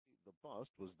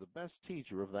bust was the best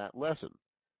teacher of that lesson.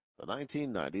 The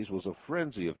 1990s was a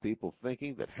frenzy of people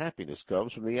thinking that happiness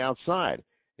comes from the outside.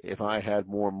 If I had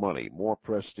more money, more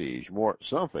prestige, more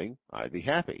something, I'd be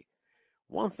happy.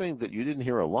 One thing that you didn't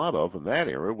hear a lot of in that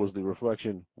era was the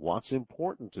reflection, what's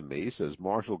important to me, says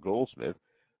Marshall Goldsmith,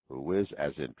 who is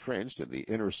as entrenched in the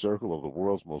inner circle of the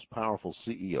world's most powerful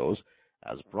CEOs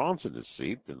as Bronson is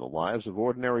seeped in the lives of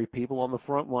ordinary people on the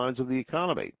front lines of the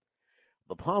economy.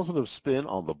 The positive spin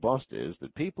on the bust is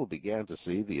that people began to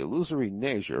see the illusory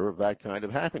nature of that kind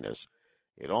of happiness.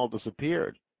 It all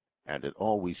disappeared, and it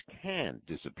always can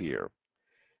disappear.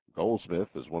 Goldsmith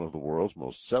is one of the world's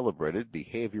most celebrated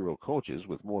behavioral coaches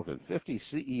with more than 50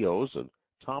 CEOs of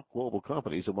top global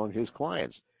companies among his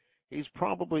clients. He's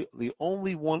probably the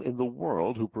only one in the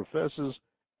world who professes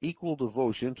equal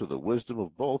devotion to the wisdom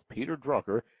of both Peter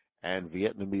Drucker and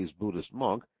Vietnamese Buddhist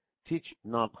monk Thich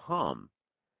Nhat Hanh.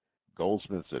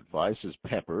 Goldsmith's advice is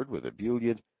peppered with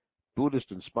ebullient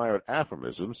Buddhist-inspired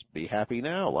aphorisms, be happy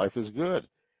now, life is good,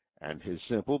 and his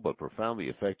simple but profoundly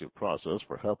effective process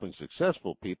for helping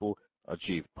successful people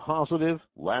achieve positive,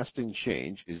 lasting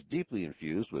change is deeply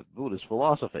infused with Buddhist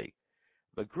philosophy.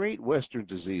 The great Western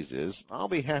disease is, I'll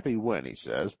be happy when, he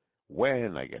says,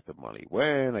 when I get the money,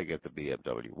 when I get the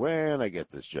BMW, when I get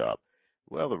this job.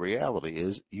 Well, the reality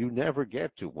is you never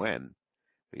get to when.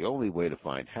 The only way to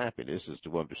find happiness is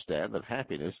to understand that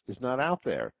happiness is not out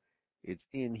there. It's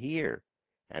in here.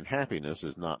 And happiness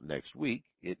is not next week.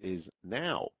 It is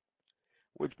now.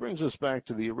 Which brings us back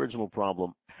to the original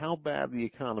problem, how bad the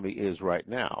economy is right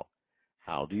now.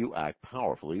 How do you act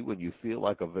powerfully when you feel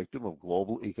like a victim of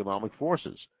global economic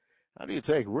forces? How do you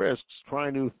take risks, try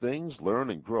new things, learn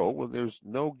and grow when there's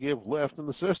no give left in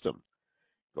the system?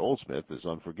 Goldsmith is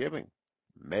unforgiving.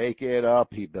 Make it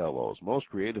up, he bellows. Most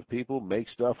creative people make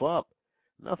stuff up.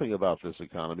 Nothing about this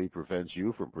economy prevents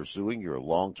you from pursuing your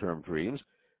long-term dreams.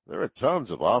 There are tons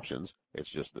of options.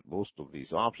 It's just that most of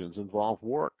these options involve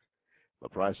work. The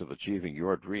price of achieving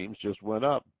your dreams just went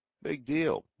up. Big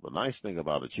deal. The nice thing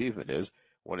about achievement is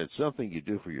when it's something you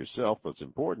do for yourself that's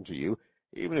important to you,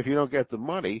 even if you don't get the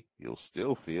money, you'll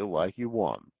still feel like you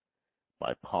won.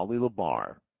 By Polly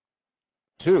LaBarre.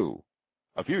 2.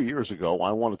 A few years ago,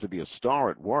 I wanted to be a star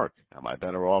at work. Am I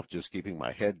better off just keeping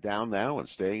my head down now and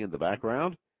staying in the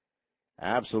background?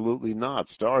 Absolutely not.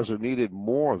 Stars are needed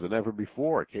more than ever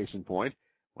before. Case in point,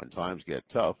 when times get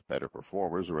tough, better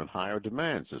performers are in higher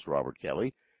demand, says Robert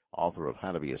Kelly, author of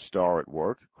How to Be a Star at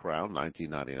Work, Crown,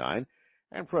 1999,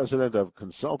 and president of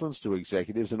Consultants to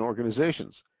Executives and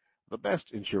Organizations. The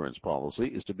best insurance policy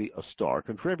is to be a star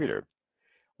contributor.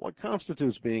 What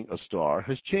constitutes being a star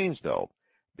has changed, though.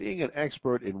 Being an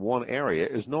expert in one area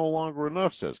is no longer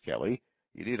enough, says Kelly.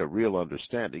 You need a real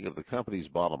understanding of the company's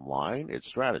bottom line, its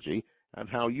strategy, and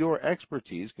how your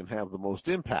expertise can have the most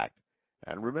impact.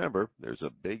 And remember, there's a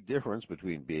big difference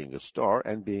between being a star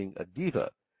and being a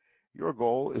diva. Your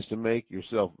goal is to make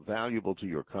yourself valuable to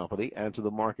your company and to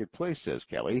the marketplace, says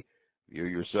Kelly. View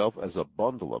yourself as a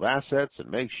bundle of assets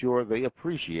and make sure they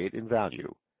appreciate in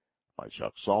value. By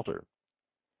Chuck Salter.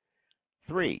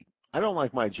 3. I don't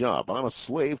like my job, but I'm a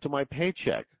slave to my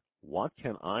paycheck. What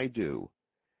can I do?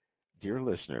 Dear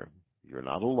listener, you're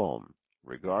not alone.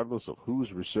 Regardless of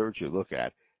whose research you look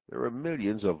at, there are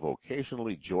millions of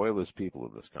vocationally joyless people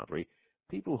in this country,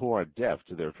 people who are deaf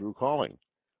to their true calling.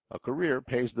 A career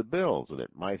pays the bills, and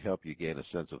it might help you gain a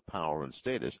sense of power and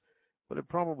status, but it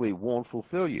probably won't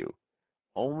fulfill you.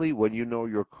 Only when you know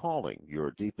your calling,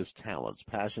 your deepest talents,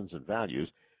 passions, and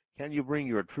values, can you bring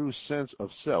your true sense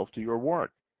of self to your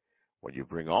work. When you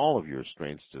bring all of your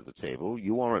strengths to the table,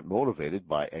 you aren't motivated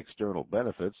by external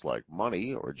benefits like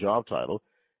money or a job title.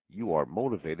 You are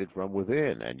motivated from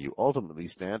within, and you ultimately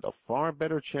stand a far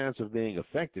better chance of being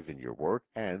effective in your work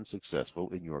and successful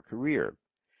in your career.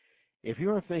 If you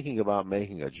are thinking about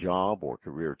making a job or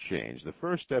career change, the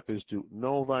first step is to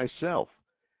know thyself.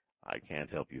 I can't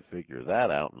help you figure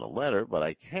that out in a letter, but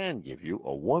I can give you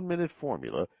a 1-minute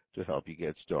formula to help you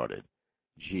get started.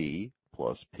 G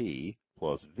plus P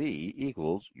plus V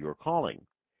equals your calling.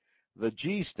 The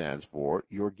G stands for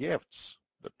your gifts,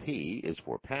 the P is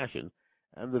for passion,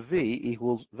 and the V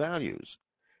equals values.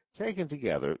 Taken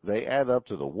together, they add up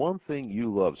to the one thing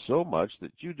you love so much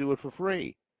that you do it for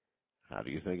free. How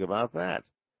do you think about that?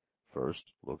 First,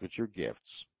 look at your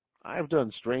gifts. I've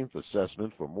done strength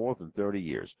assessment for more than 30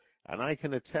 years, and I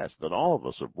can attest that all of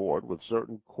us are born with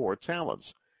certain core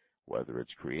talents. Whether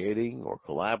it's creating or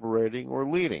collaborating or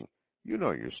leading, you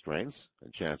know your strengths,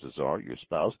 and chances are your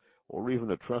spouse or even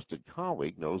a trusted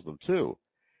colleague knows them too.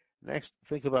 Next,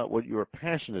 think about what you are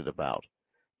passionate about.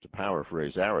 To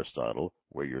paraphrase Aristotle,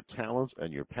 where your talents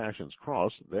and your passions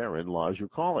cross, therein lies your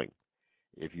calling.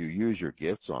 If you use your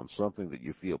gifts on something that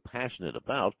you feel passionate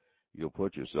about, you'll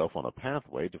put yourself on a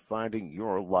pathway to finding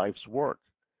your life's work.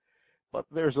 But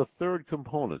there's a third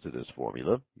component to this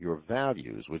formula, your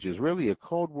values, which is really a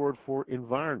code word for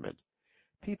environment.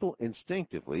 People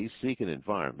instinctively seek an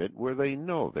environment where they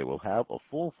know they will have a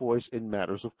full voice in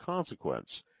matters of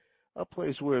consequence, a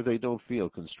place where they don't feel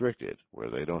constricted, where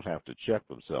they don't have to check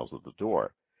themselves at the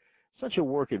door. Such a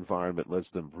work environment lets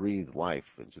them breathe life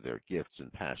into their gifts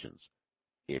and passions.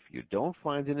 If you don't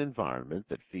find an environment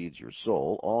that feeds your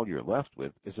soul, all you're left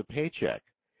with is a paycheck.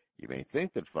 You may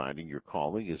think that finding your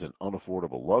calling is an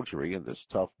unaffordable luxury in this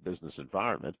tough business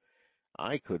environment.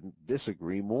 I couldn't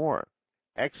disagree more.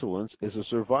 Excellence is a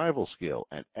survival skill,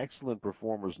 and excellent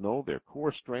performers know their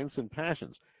core strengths and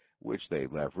passions, which they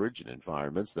leverage in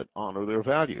environments that honor their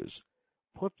values.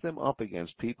 Put them up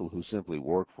against people who simply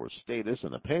work for status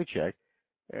and a paycheck,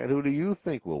 and who do you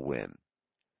think will win?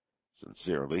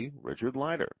 Sincerely, Richard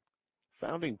Leiter,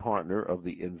 founding partner of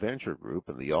the Inventure Group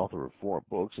and the author of 4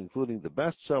 books, including the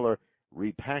bestseller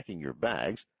Repacking Your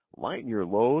Bags, Lighten Your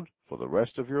Load for the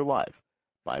Rest of Your Life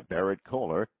by Barrett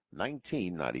Kohler,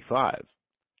 1995.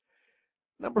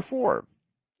 Number 4,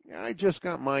 I just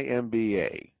got my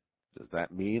MBA. Does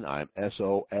that mean I'm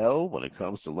SOL when it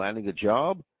comes to landing a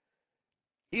job?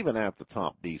 Even at the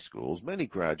top B schools, many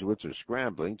graduates are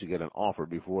scrambling to get an offer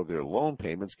before their loan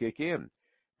payments kick in.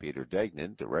 Peter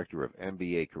Degnan, Director of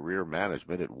MBA Career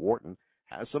Management at Wharton,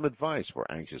 has some advice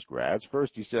for anxious grads.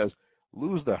 First, he says,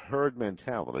 lose the herd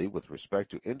mentality with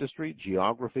respect to industry,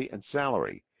 geography, and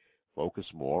salary.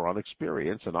 Focus more on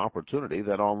experience and opportunity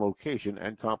than on location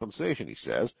and compensation, he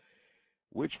says.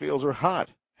 Which fields are hot?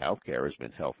 Healthcare has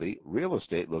been healthy, real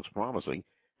estate looks promising,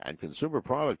 and consumer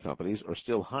product companies are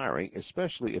still hiring,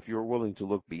 especially if you're willing to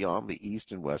look beyond the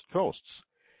East and West coasts.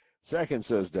 Second,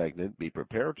 says Degnan, be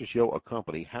prepared to show a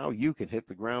company how you can hit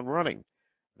the ground running.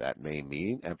 That may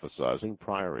mean emphasizing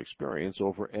prior experience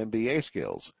over MBA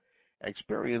skills.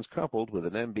 Experience coupled with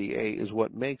an MBA is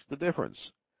what makes the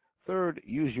difference. Third,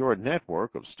 use your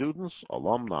network of students,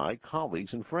 alumni,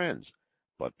 colleagues, and friends.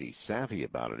 But be savvy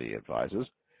about it, he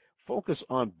advises. Focus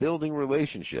on building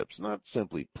relationships, not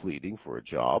simply pleading for a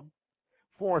job.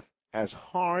 Fourth, as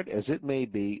hard as it may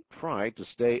be, try to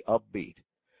stay upbeat.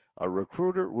 A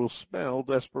recruiter will smell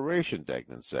desperation,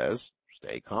 Degnan says.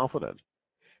 Stay confident.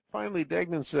 Finally,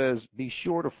 Degnan says, be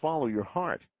sure to follow your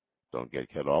heart. Don't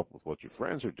get caught up with what your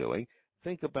friends are doing.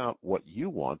 Think about what you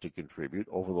want to contribute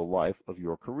over the life of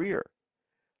your career.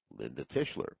 Linda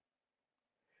Tischler.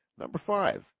 Number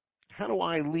 5, how do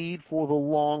I lead for the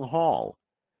long haul?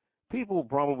 People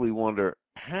probably wonder,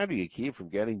 how do you keep from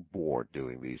getting bored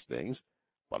doing these things?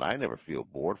 But I never feel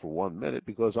bored for 1 minute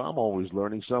because I'm always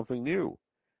learning something new.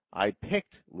 I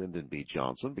picked Lyndon B.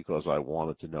 Johnson because I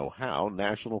wanted to know how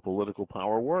national political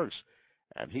power works,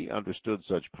 and he understood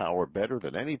such power better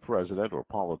than any president or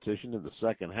politician in the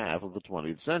second half of the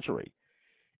 20th century.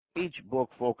 Each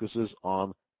book focuses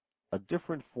on a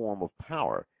different form of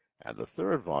power, and the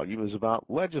third volume is about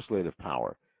legislative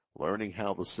power. Learning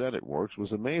how the Senate works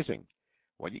was amazing.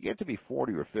 When you get to be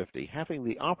 40 or 50, having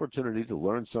the opportunity to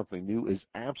learn something new is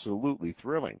absolutely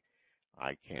thrilling.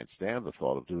 I can't stand the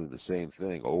thought of doing the same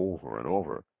thing over and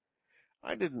over.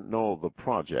 I didn't know the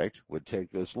project would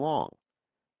take this long.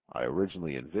 I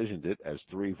originally envisioned it as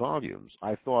 3 volumes.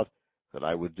 I thought that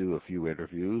I would do a few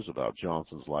interviews about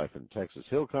Johnson's life in Texas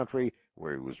Hill Country,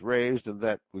 where he was raised, and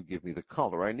that would give me the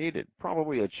color I needed,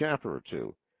 probably a chapter or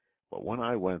 2. But when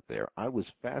I went there, I was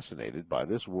fascinated by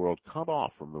this world cut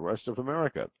off from the rest of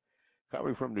America.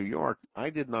 Coming from New York, I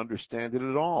didn't understand it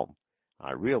at all.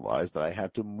 I realized that I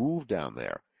had to move down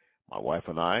there. My wife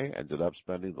and I ended up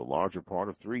spending the larger part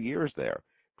of 3 years there.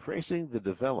 Tracing the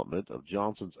development of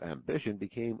Johnson's ambition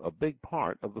became a big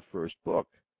part of the first book.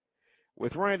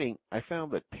 With writing, I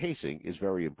found that pacing is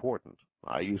very important.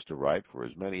 I used to write for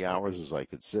as many hours as I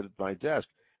could sit at my desk,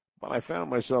 but I found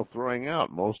myself throwing out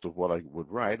most of what I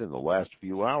would write in the last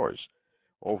few hours.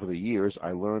 Over the years,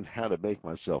 I learned how to make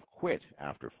myself quit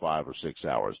after 5 or 6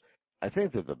 hours. I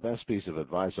think that the best piece of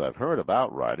advice I've heard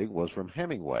about writing was from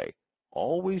Hemingway.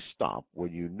 Always stop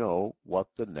when you know what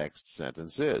the next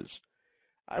sentence is.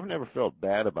 I've never felt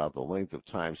bad about the length of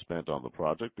time spent on the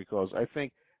project because I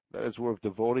think that it's worth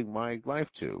devoting my life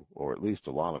to, or at least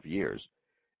a lot of years.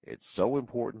 It's so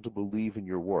important to believe in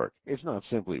your work. It's not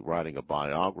simply writing a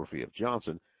biography of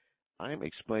Johnson. I'm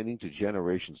explaining to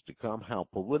generations to come how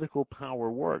political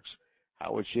power works,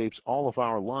 how it shapes all of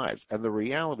our lives, and the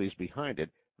realities behind it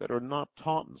that are not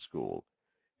taught in school.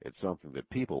 It's something that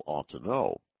people ought to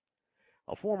know.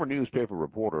 A former newspaper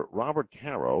reporter, Robert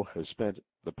Caro, has spent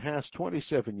the past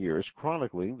 27 years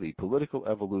chronicling the political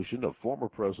evolution of former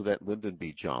President Lyndon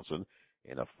B. Johnson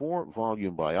in a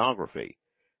 4-volume biography.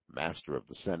 Master of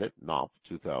the Senate, Knopf,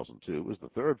 2002, is the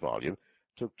third volume,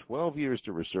 took 12 years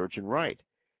to research and write.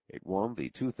 It won the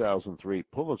 2003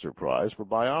 Pulitzer Prize for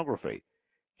biography.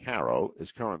 Caro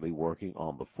is currently working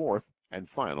on the fourth and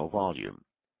final volume.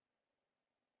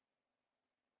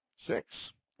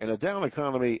 6. In a down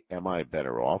economy, am I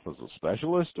better off as a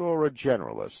specialist or a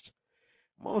generalist?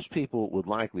 Most people would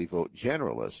likely vote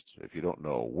generalist. If you don't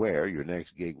know where your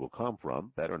next gig will come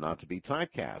from, better not to be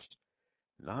typecast.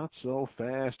 Not so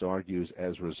fast, argues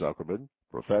Ezra Zuckerman,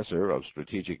 professor of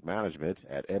strategic management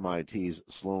at MIT's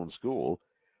Sloan School.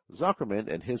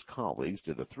 Zuckerman and his colleagues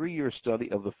did a 3-year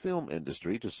study of the film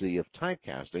industry to see if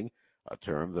typecasting, a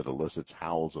term that elicits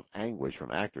howls of anguish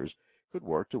from actors, could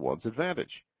work to one's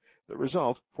advantage. The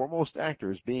result, for most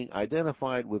actors, being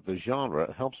identified with the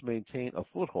genre helps maintain a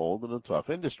foothold in a tough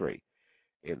industry.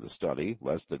 In the study,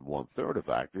 less than 1/3 of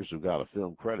actors who got a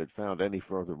film credit found any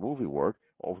further movie work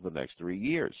over the next 3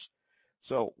 years.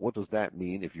 So what does that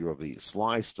mean if you're the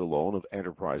Sly Stallone of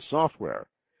enterprise software?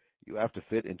 You have to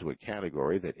fit into a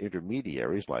category that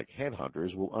intermediaries like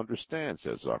headhunters will understand,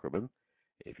 says Zuckerman.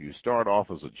 If you start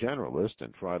off as a generalist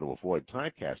and try to avoid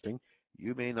typecasting,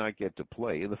 you may not get to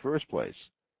play in the first place.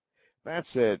 That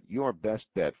said, your best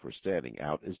bet for standing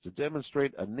out is to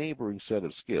demonstrate a neighboring set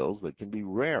of skills that can be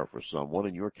rare for someone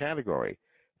in your category.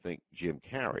 Think Jim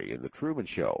Carrey in The Truman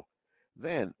Show.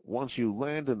 Then, once you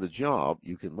land in the job,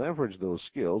 you can leverage those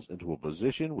skills into a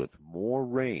position with more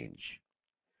range.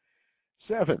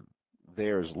 7.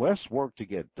 There's less work to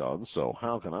get done, so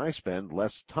how can I spend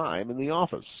less time in the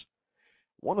office?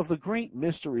 One of the great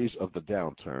mysteries of the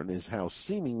downturn is how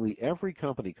seemingly every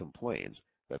company complains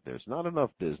that there's not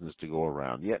enough business to go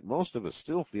around, yet most of us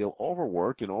still feel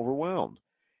overworked and overwhelmed.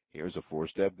 Here's a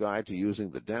 4-step guide to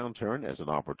using the downturn as an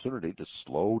opportunity to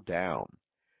slow down.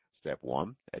 Step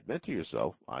 1, admit to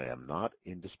yourself, I am not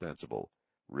indispensable.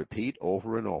 Repeat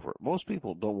over and over. Most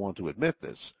people don't want to admit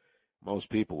this. Most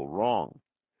people are wrong.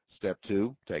 Step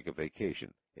 2, take a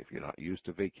vacation. If you're not used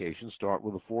to vacation, start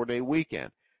with a 4-day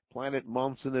weekend. Plan it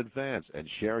months in advance and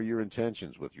share your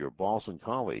intentions with your boss and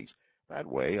colleagues. That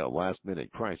way, a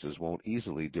last-minute crisis won't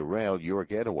easily derail your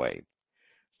getaway.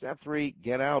 Step 3,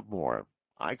 get out more.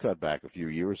 I cut back a few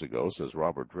years ago, says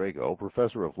Robert Drago,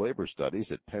 professor of labor studies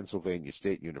at Pennsylvania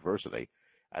State University,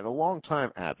 and a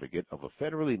longtime advocate of a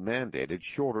federally mandated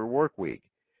shorter work week.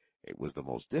 It was the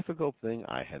most difficult thing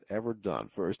I had ever done.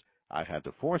 First, I had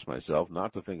to force myself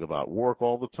not to think about work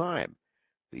all the time.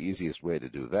 The easiest way to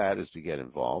do that is to get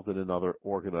involved in another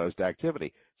organized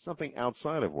activity, something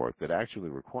outside of work that actually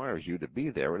requires you to be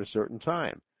there at a certain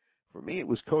time. For me, it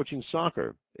was coaching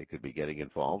soccer. It could be getting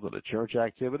involved in a church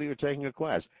activity or taking a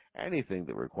class, anything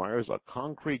that requires a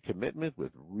concrete commitment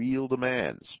with real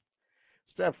demands.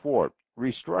 Step 4,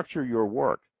 restructure your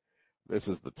work. This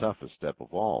is the toughest step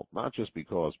of all, not just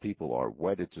because people are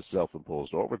wedded to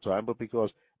self-imposed overtime, but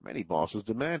because many bosses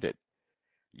demand it.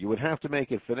 You would have to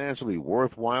make it financially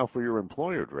worthwhile for your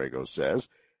employer, Drago says.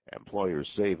 Employers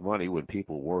save money when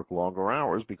people work longer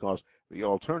hours because the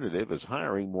alternative is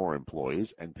hiring more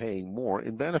employees and paying more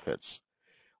in benefits.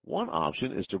 One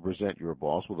option is to present your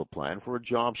boss with a plan for a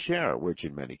job share, which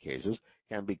in many cases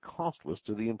can be costless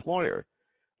to the employer.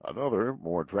 Another,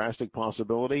 more drastic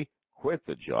possibility, quit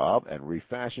the job and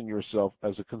refashion yourself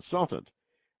as a consultant.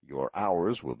 Your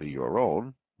hours will be your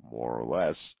own, more or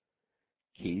less.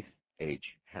 Keith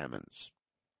H. Hammonds.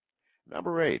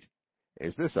 Number 8.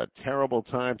 Is this a terrible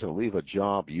time to leave a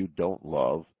job you don't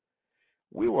love?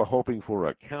 We were hoping for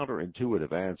a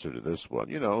counterintuitive answer to this one.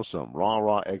 Some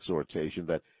rah-rah exhortation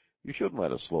that you shouldn't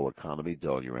let a slow economy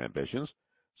dull your ambitions.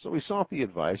 So we sought the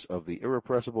advice of the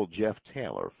irrepressible Jeff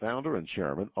Taylor, founder and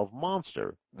chairman of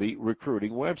Monster, the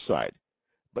recruiting website.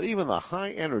 But even the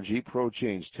high-energy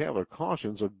pro-change Taylor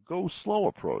cautions a go-slow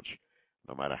approach.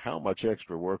 No matter how much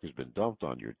extra work has been dumped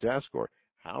on your desk or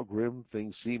how grim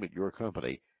things seem at your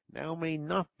company, now may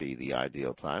not be the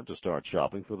ideal time to start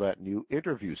shopping for that new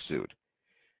interview suit.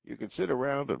 You can sit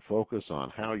around and focus on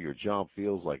how your job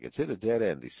feels like it's hit a dead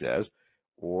end, he says,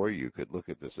 or you could look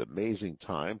at this amazing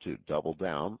time to double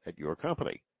down at your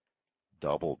company.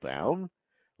 Double down?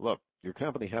 Look, your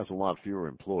company has a lot fewer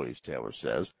employees, Taylor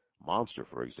says. Monster,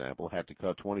 for example, had to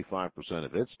cut 25%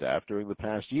 of its staff during the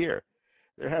past year.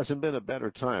 There hasn't been a better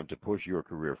time to push your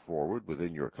career forward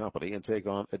within your company and take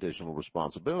on additional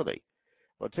responsibility.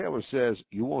 But Taylor says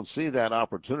you won't see that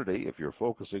opportunity if you're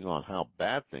focusing on how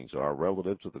bad things are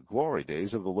relative to the glory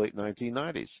days of the late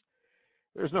 1990s.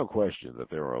 There's no question that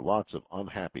there are lots of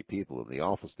unhappy people in the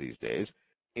office these days.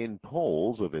 In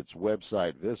polls of its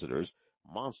website visitors,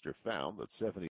 Monster found that 70